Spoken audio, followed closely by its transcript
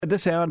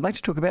This hour, I'd like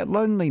to talk about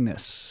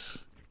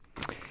loneliness.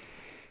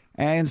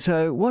 And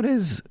so, what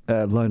is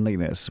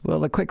loneliness?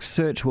 Well, a quick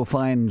search will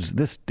find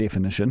this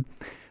definition.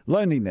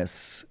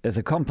 Loneliness is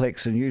a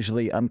complex and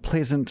usually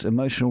unpleasant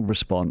emotional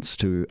response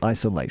to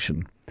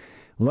isolation.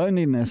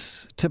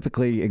 Loneliness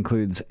typically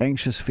includes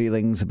anxious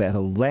feelings about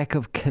a lack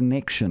of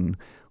connection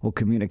or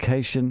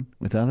communication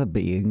with other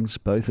beings,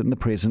 both in the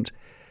present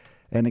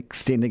and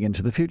extending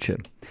into the future.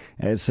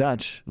 As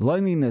such,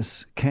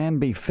 loneliness can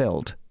be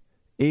felt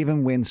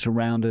even when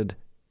surrounded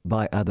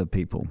by other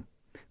people.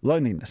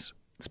 Loneliness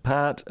is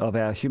part of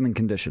our human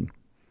condition,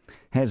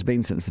 has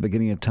been since the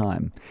beginning of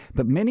time,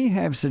 but many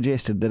have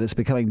suggested that it's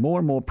becoming more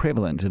and more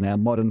prevalent in our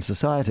modern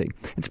society.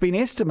 It's been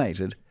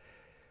estimated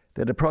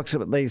that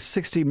approximately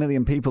 60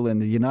 million people in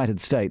the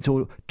United States,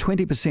 or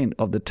 20%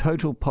 of the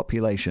total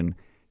population,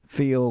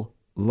 feel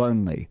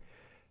lonely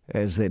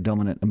as their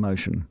dominant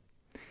emotion.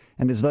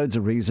 And there's loads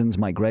of reasons: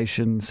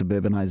 migration,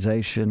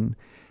 suburbanization,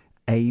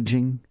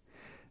 aging,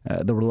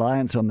 the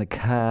reliance on the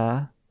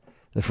car,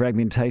 the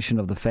fragmentation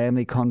of the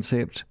family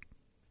concept.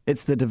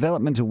 It's the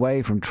development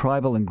away from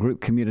tribal and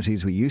group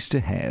communities we used to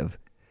have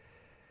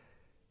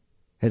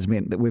has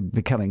meant that we're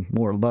becoming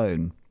more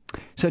alone.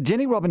 So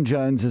Jenny Robin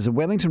Jones is a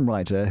Wellington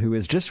writer who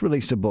has just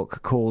released a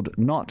book called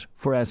Not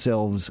For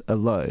Ourselves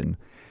Alone,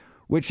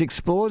 which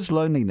explores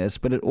loneliness,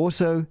 but it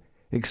also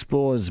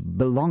explores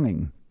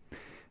belonging.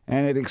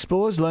 And it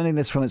explores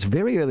loneliness from its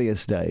very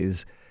earliest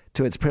days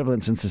to its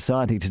prevalence in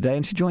society today,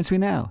 and she joins me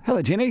now.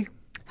 Hello, Jenny.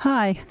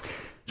 Hi.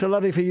 So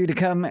lovely for you to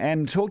come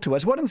and talk to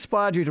us. What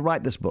inspired you to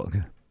write this book?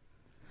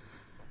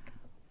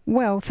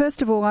 Well,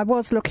 first of all, I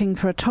was looking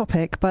for a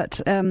topic, but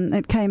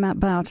it came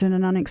about in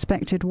an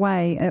unexpected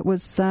way. It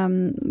was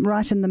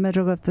right in the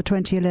middle of the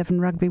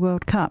 2011 Rugby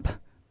World Cup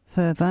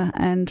fervour,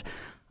 and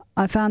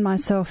I found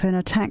myself in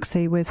a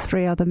taxi with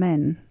 3 other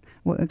men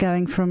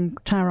going from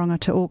Tauranga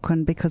to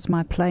Auckland because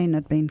my plane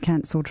had been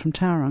cancelled from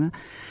Tauranga.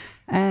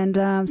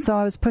 And so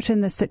I was put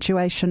in this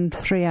situation for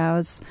 3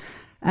 hours,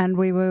 and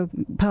we were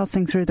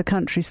passing through the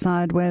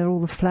countryside where all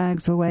the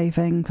flags were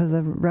waving for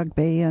the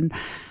rugby.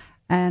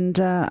 And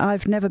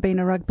I've never been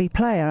a rugby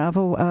player,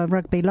 a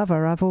rugby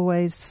lover. I've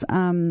always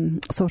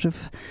sort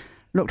of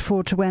looked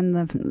forward to when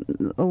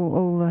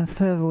all the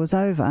fervour was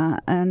over.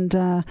 And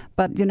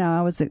but you know,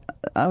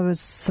 I was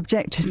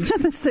subjected to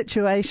the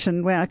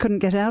situation where I couldn't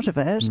get out of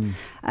it.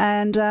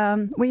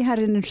 And we had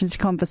an interesting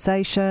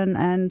conversation,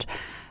 and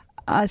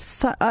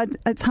it's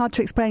hard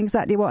to explain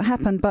exactly what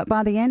happened, but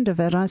by the end of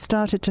it, I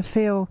started to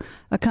feel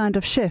a kind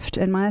of shift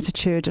in my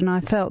attitude, and I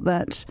felt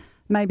that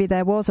maybe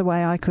there was a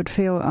way I could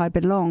feel I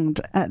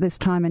belonged at this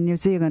time in New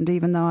Zealand,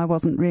 even though I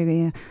wasn't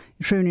really a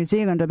true New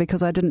Zealander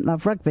because I didn't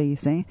love rugby, you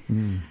see.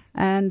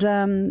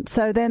 And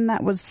so then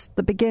that was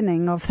the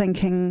beginning of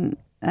thinking,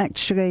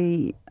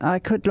 actually, I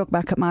could look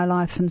back at my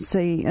life and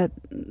see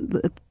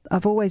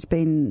I've always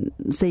been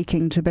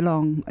seeking to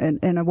belong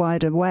in a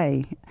wider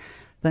way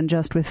than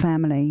just with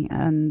family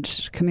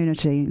and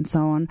community and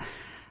so on.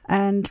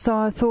 And so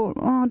I thought,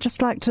 I'd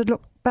just like to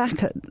look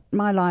back at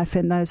my life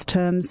in those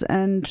terms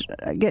and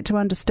get to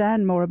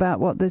understand more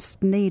about what this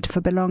need for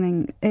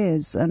belonging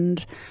is.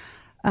 And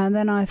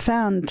then I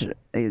found,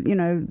 you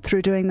know,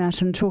 through doing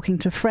that and talking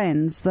to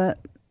friends, that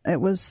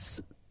it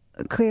was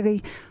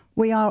clearly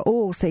we are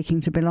all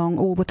seeking to belong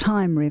all the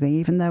time, really,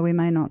 even though we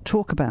may not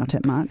talk about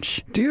it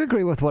much. Do you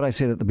agree with what I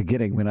said at the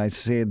beginning when I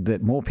said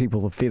that more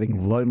people are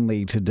feeling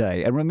lonely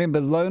today? And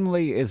remember,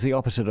 lonely is the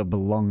opposite of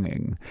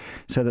belonging.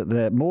 So that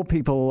the more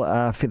people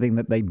are feeling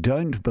that they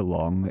don't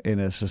belong in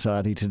a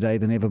society today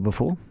than ever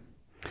before?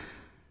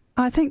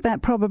 I think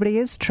that probably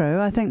is true.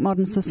 I think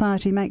modern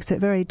society makes it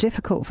very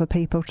difficult for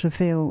people to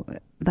feel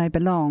they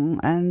belong,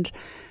 and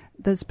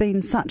there's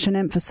been such an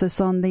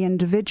emphasis on the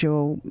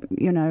individual,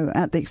 you know,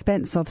 at the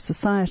expense of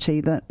society,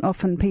 that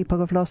often people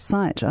have lost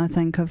sight, I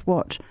think, of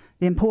what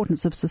the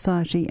importance of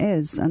society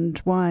is and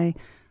why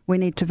we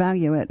need to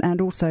value it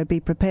and also be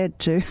prepared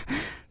to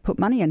put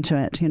money into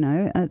it, you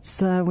know.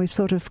 It's we've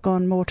sort of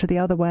gone more to the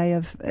other way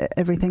of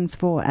everything's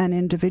for an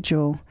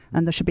individual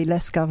and there should be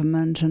less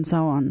government and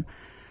so on.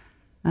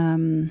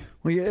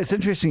 Well, yeah, it's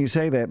interesting you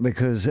say that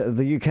because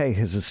the UK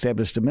has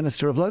established a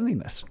Minister of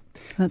Loneliness.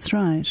 That's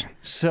right.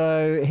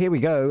 So here we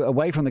go,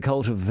 away from the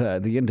cult of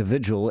the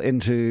individual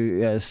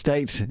into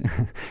state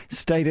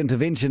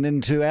intervention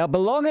into our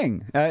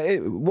belonging.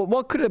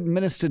 What could a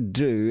minister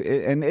do,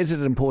 and is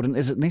it important?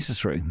 Is it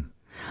necessary?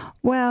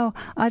 Well,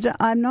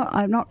 I'm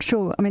not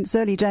sure. I mean, it's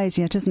early days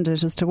yet, isn't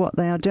it, as to what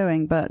they are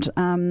doing? But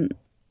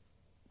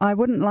I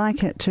wouldn't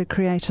like it to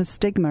create a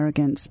stigma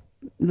against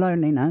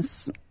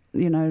loneliness,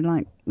 you know,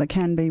 like there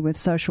can be with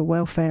social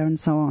welfare and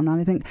so on.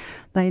 I think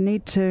they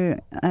need to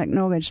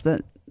acknowledge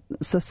that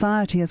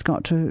society has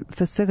got to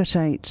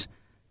facilitate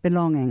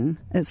belonging.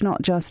 It's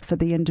not just for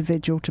the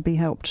individual to be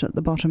helped at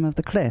the bottom of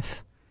the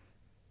cliff.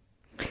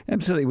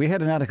 Absolutely. We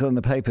had an article in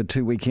the paper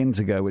 2 weekends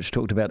ago which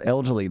talked about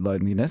elderly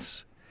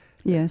loneliness.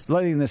 Yes.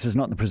 Loneliness is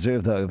not the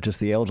preserve, though, of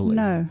just the elderly.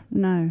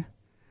 No,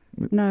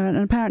 and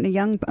apparently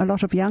a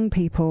lot of young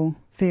people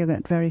feel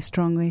it very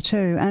strongly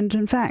too. And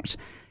in fact,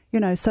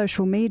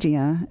 social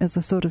media is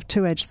a sort of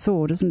two-edged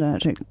sword, isn't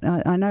it?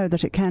 I know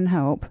that it can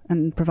help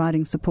in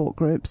providing support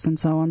groups and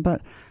so on,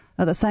 but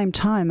at the same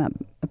time,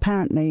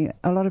 apparently,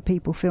 a lot of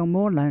people feel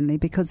more lonely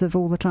because of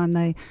all the time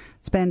they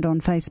spend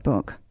on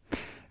Facebook.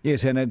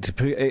 Yes, and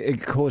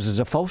it causes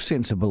a false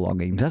sense of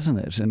belonging, doesn't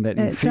it? And that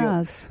it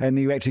does. And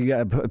you actually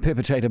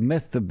perpetrate a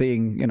myth of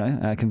being,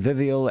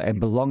 convivial and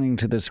belonging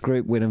to this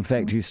group when, in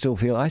fact, you still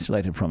feel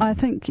isolated from it. I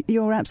think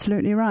you're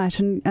absolutely right,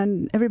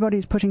 and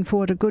everybody's putting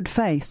forward a good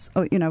face.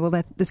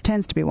 This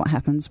tends to be what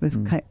happens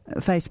with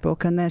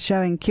Facebook, and they're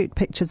showing cute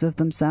pictures of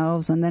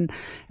themselves, and then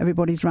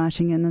everybody's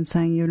writing in and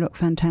saying, you look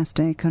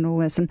fantastic, and all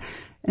this. And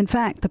in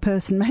fact, the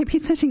person may be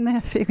sitting there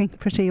feeling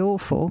pretty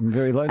awful.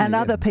 Very lonely, and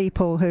other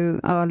people who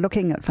are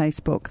looking at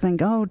Facebook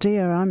think, oh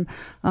dear, I'm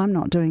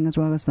not doing as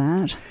well as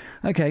that.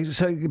 Okay,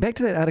 so back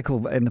to that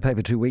article in the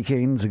paper 2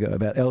 weekends ago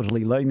about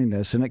elderly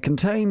loneliness, and it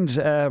contained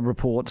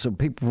reports of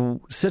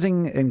people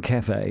sitting in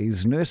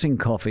cafes, nursing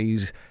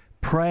coffees,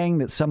 praying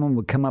that someone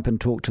would come up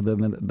and talk to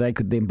them and that they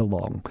could then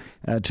belong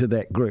to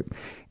that group.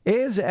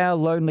 Is our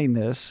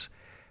loneliness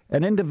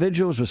an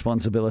individual's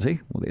responsibility?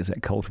 Well, there's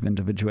that cult of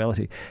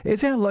individuality.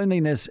 Is our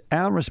loneliness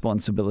our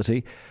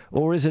responsibility,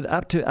 or is it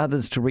up to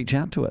others to reach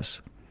out to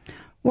us?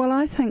 Well,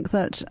 I think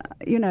that,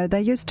 there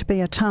used to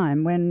be a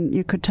time when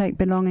you could take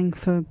belonging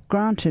for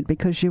granted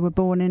because you were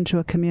born into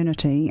a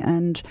community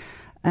and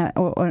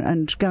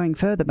going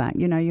further back,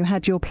 you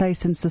had your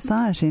place in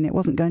society and it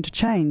wasn't going to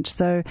change.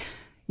 So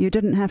you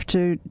didn't have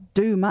to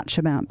do much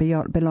about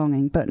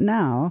belonging. But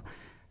now,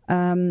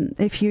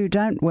 if you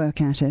don't work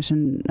at it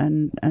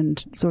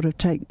and sort of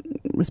take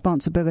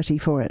responsibility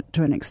for it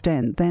to an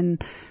extent, then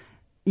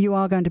you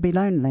are going to be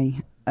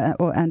lonely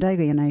and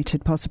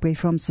alienated possibly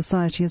from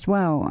society as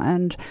well.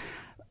 And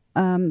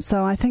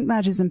so I think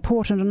that is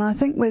important. And I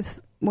think you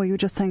were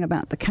just saying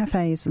about the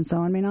cafes and so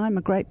on. I mean, I'm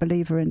a great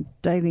believer in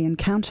daily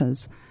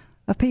encounters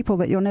of people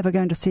that you're never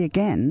going to see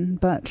again,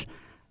 but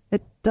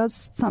it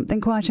does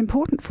something quite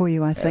important for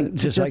you, I think.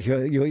 Just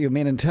like your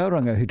men in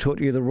Tauranga who taught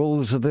you the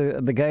rules of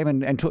the game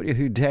and taught you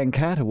who Dan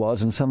Carter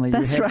was, and suddenly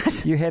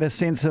you had a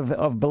sense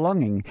of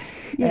belonging.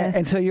 Yes.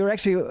 And so you're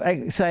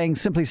actually saying,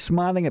 simply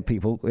smiling at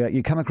people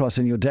you come across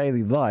in your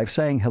daily life,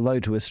 saying hello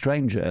to a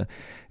stranger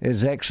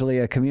is actually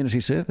a community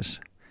service.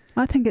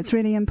 I think it's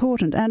really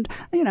important. And,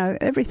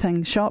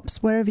 everything,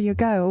 shops, wherever you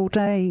go, all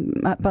day,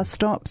 at bus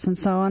stops and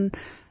so on.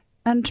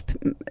 And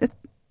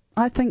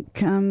I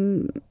think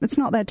it's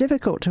not that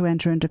difficult to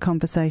enter into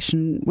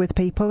conversation with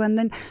people, and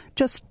then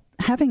just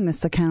having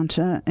this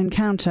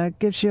encounter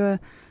gives you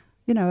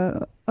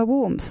a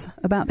warmth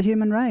about the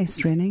human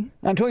race, really.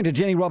 I'm talking to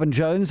Jenny Robin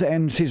Jones,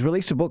 and she's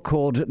released a book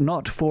called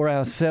Not For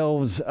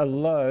Ourselves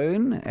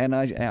Alone, and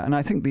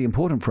I think the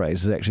important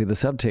phrase is actually the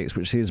subtext,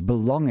 which says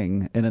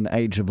belonging in an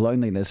age of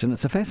loneliness. And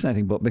it's a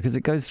fascinating book because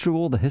it goes through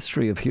all the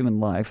history of human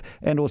life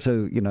and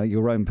also,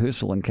 your own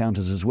personal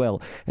encounters as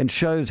well, and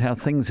shows how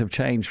things have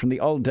changed from the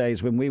old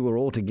days when we were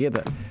all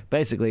together,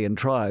 basically in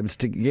tribes,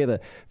 together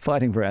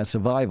fighting for our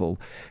survival,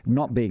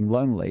 not being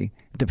lonely,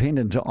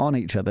 dependent on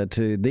each other,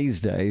 to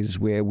these days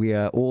where we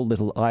are all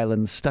little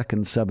islands stuck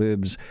in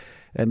suburbs,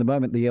 and the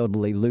moment the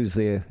elderly lose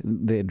their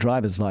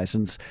driver's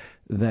license,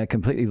 they're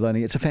completely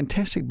lonely. It's a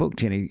fantastic book,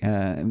 Jenny,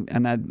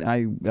 and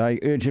I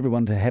urge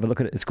everyone to have a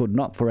look at it. It's called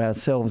Not For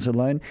Ourselves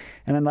Alone,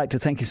 and I'd like to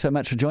thank you so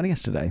much for joining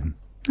us today.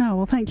 Oh,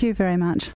 well, thank you very much.